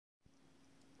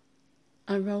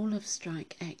A role of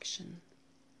strike action.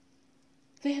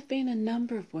 There have been a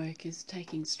number of workers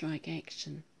taking strike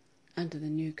action under the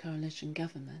new coalition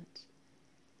government,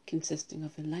 consisting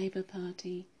of the Labour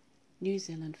Party, New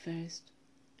Zealand First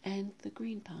and the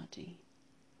Green Party.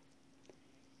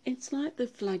 It's like the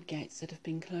floodgates that have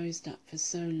been closed up for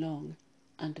so long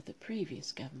under the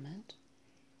previous government,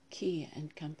 Kia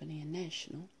and Company and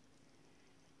National,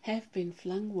 have been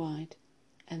flung wide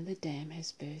and the dam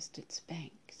has burst its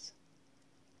banks.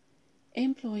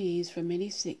 Employees from many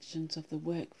sections of the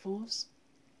workforce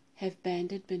have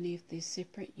banded beneath their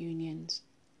separate unions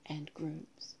and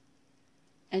groups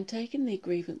and taken their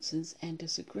grievances and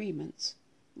disagreements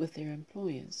with their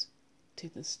employers to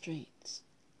the streets.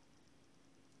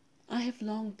 I have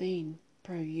long been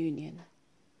pro-union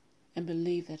and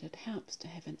believe that it helps to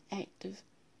have an active,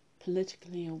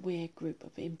 politically aware group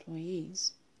of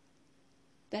employees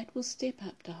that will step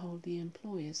up to hold the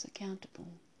employers accountable.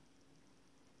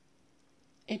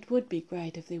 It would be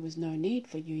great if there was no need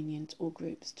for unions or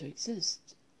groups to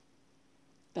exist,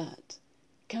 but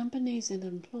companies and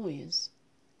employers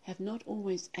have not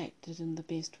always acted in the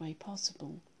best way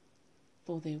possible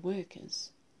for their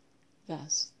workers,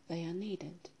 thus they are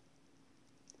needed.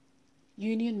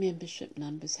 Union membership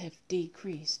numbers have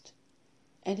decreased,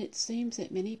 and it seems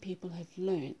that many people have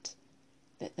learnt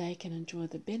that they can enjoy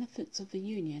the benefits of the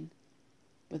union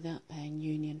without paying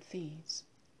union fees.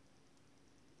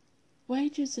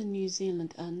 Wages in New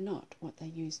Zealand are not what they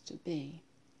used to be,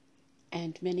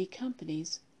 and many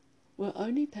companies will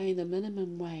only pay the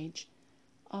minimum wage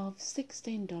of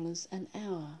 $16 an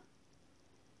hour.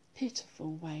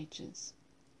 Pitiful wages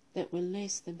that were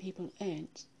less than people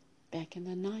earned back in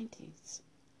the 90s.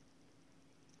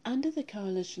 Under the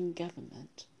coalition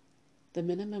government, the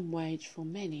minimum wage for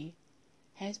many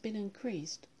has been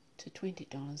increased to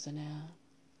 $20 an hour.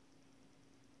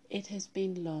 It has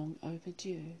been long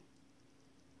overdue.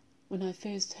 When I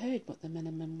first heard what the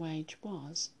minimum wage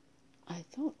was, I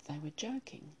thought they were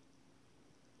joking.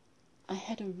 I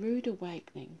had a rude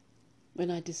awakening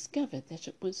when I discovered that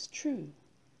it was true.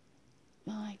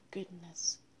 My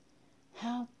goodness,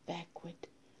 how backward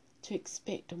to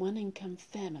expect a one-income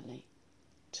family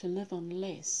to live on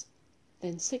less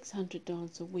than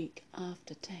 $600 a week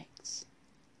after tax.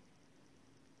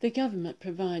 The government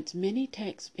provides many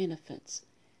tax benefits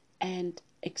and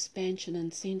expansion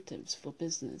incentives for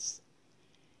business.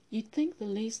 You'd think the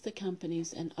least the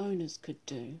companies and owners could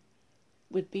do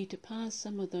would be to pass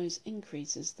some of those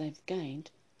increases they've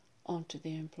gained onto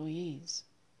their employees.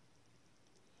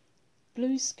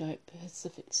 BlueScope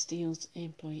Pacific Steel's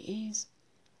employees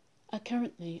are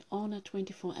currently on a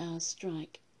 24-hour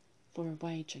strike for a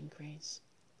wage increase.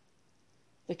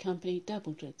 The company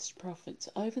doubled its profits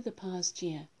over the past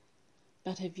year,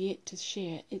 but have yet to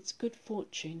share its good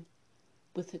fortune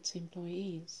with its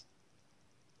employees.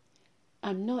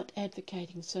 I'm not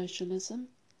advocating socialism,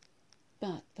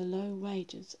 but the low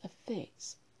wages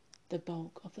affects the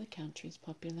bulk of the country's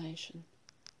population.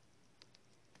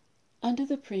 Under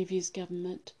the previous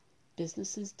government,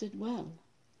 businesses did well,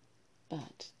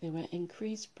 but there were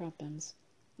increased problems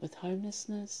with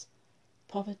homelessness,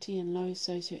 poverty in low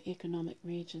socio-economic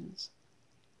regions,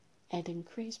 and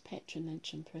increased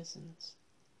patronage in prisons.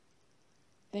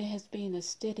 There has been a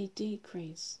steady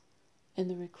decrease in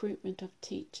the recruitment of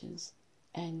teachers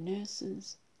and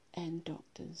nurses and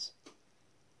doctors.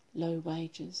 Low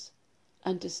wages,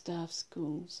 understaffed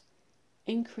schools,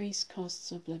 increased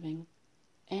costs of living,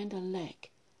 and a lack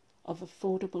of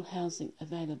affordable housing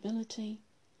availability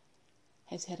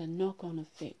has had a knock-on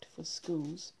effect for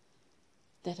schools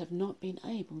that have not been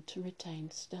able to retain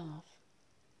staff.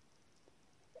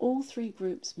 All three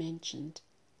groups mentioned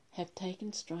have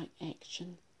taken strike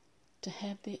action to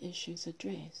have their issues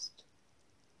addressed.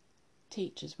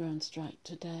 Teachers were on strike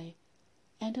today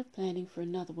and are planning for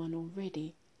another one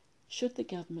already should the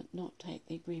government not take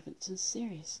their grievances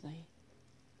seriously.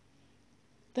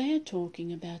 They are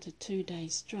talking about a 2-day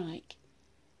strike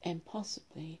and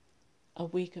possibly a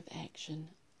week of action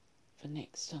for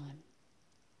next time.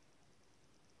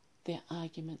 Their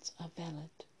arguments are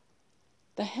valid.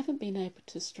 They haven't been able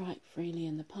to strike freely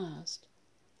in the past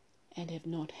and have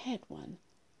not had one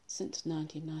since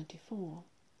 1994.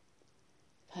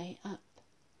 Pay up.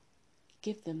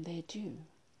 Give them their due.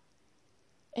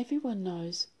 Everyone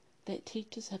knows that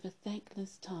teachers have a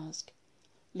thankless task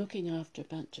looking after a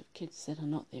bunch of kids that are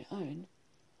not their own,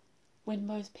 when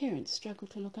most parents struggle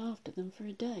to look after them for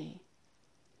a day.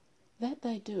 That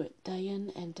they do it day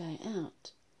in and day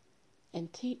out,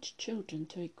 and teach children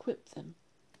to equip them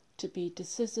to be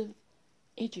decisive,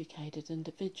 educated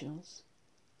individuals.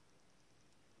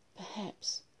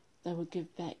 Perhaps they will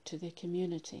give back to their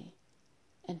community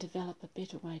and develop a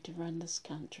better way to run this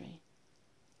country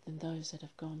than those that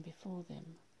have gone before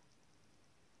them.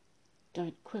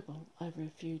 Don't quibble over a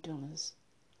few dollars.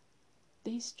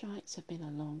 These strikes have been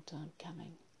a long time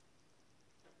coming.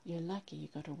 You're lucky you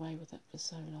got away with it for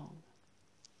so long.